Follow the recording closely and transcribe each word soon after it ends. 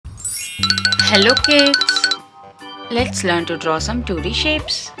Hello kids! Let's learn to draw some 2D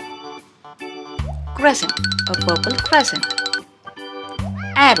shapes. Crescent, a purple crescent.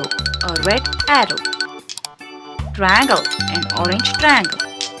 Arrow, a red arrow. Triangle, an orange triangle.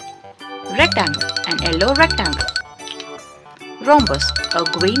 Rectangle, an yellow rectangle. Rhombus, a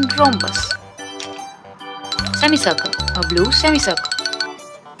green rhombus. Semicircle, a blue semicircle.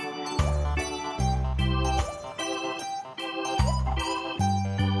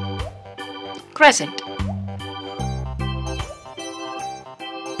 Crescent.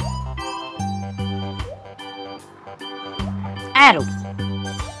 Arrow.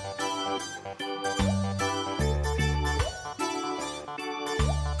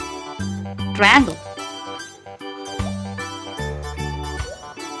 Triangle.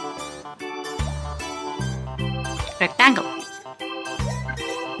 Rectangle.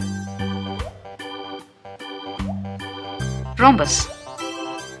 Rhombus.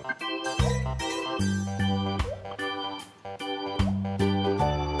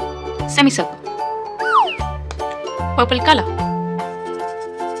 Semicircle. Purple color.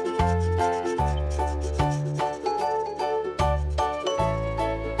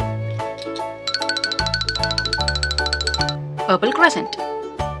 Purple crescent.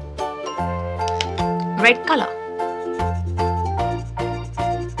 Red color.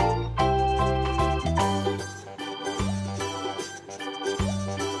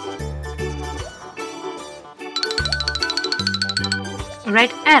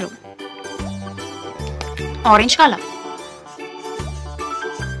 Red arrow. Orange color.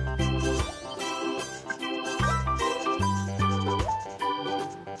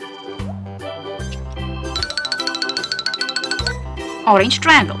 Orange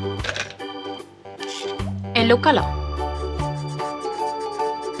triangle. Yellow color.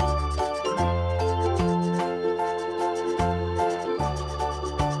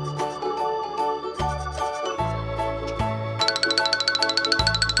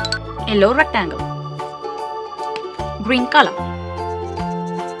 Yellow rectangle. Green color.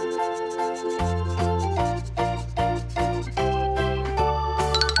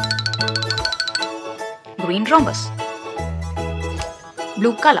 Green rhombus.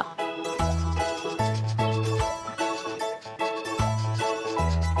 Blue color.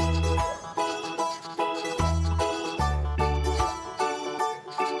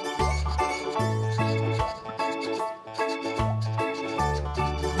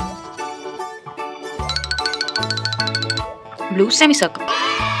 Blue semicircle.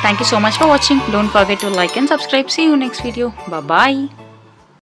 Thank you so much for watching. Don't forget to like and subscribe. See you next video. Bye bye.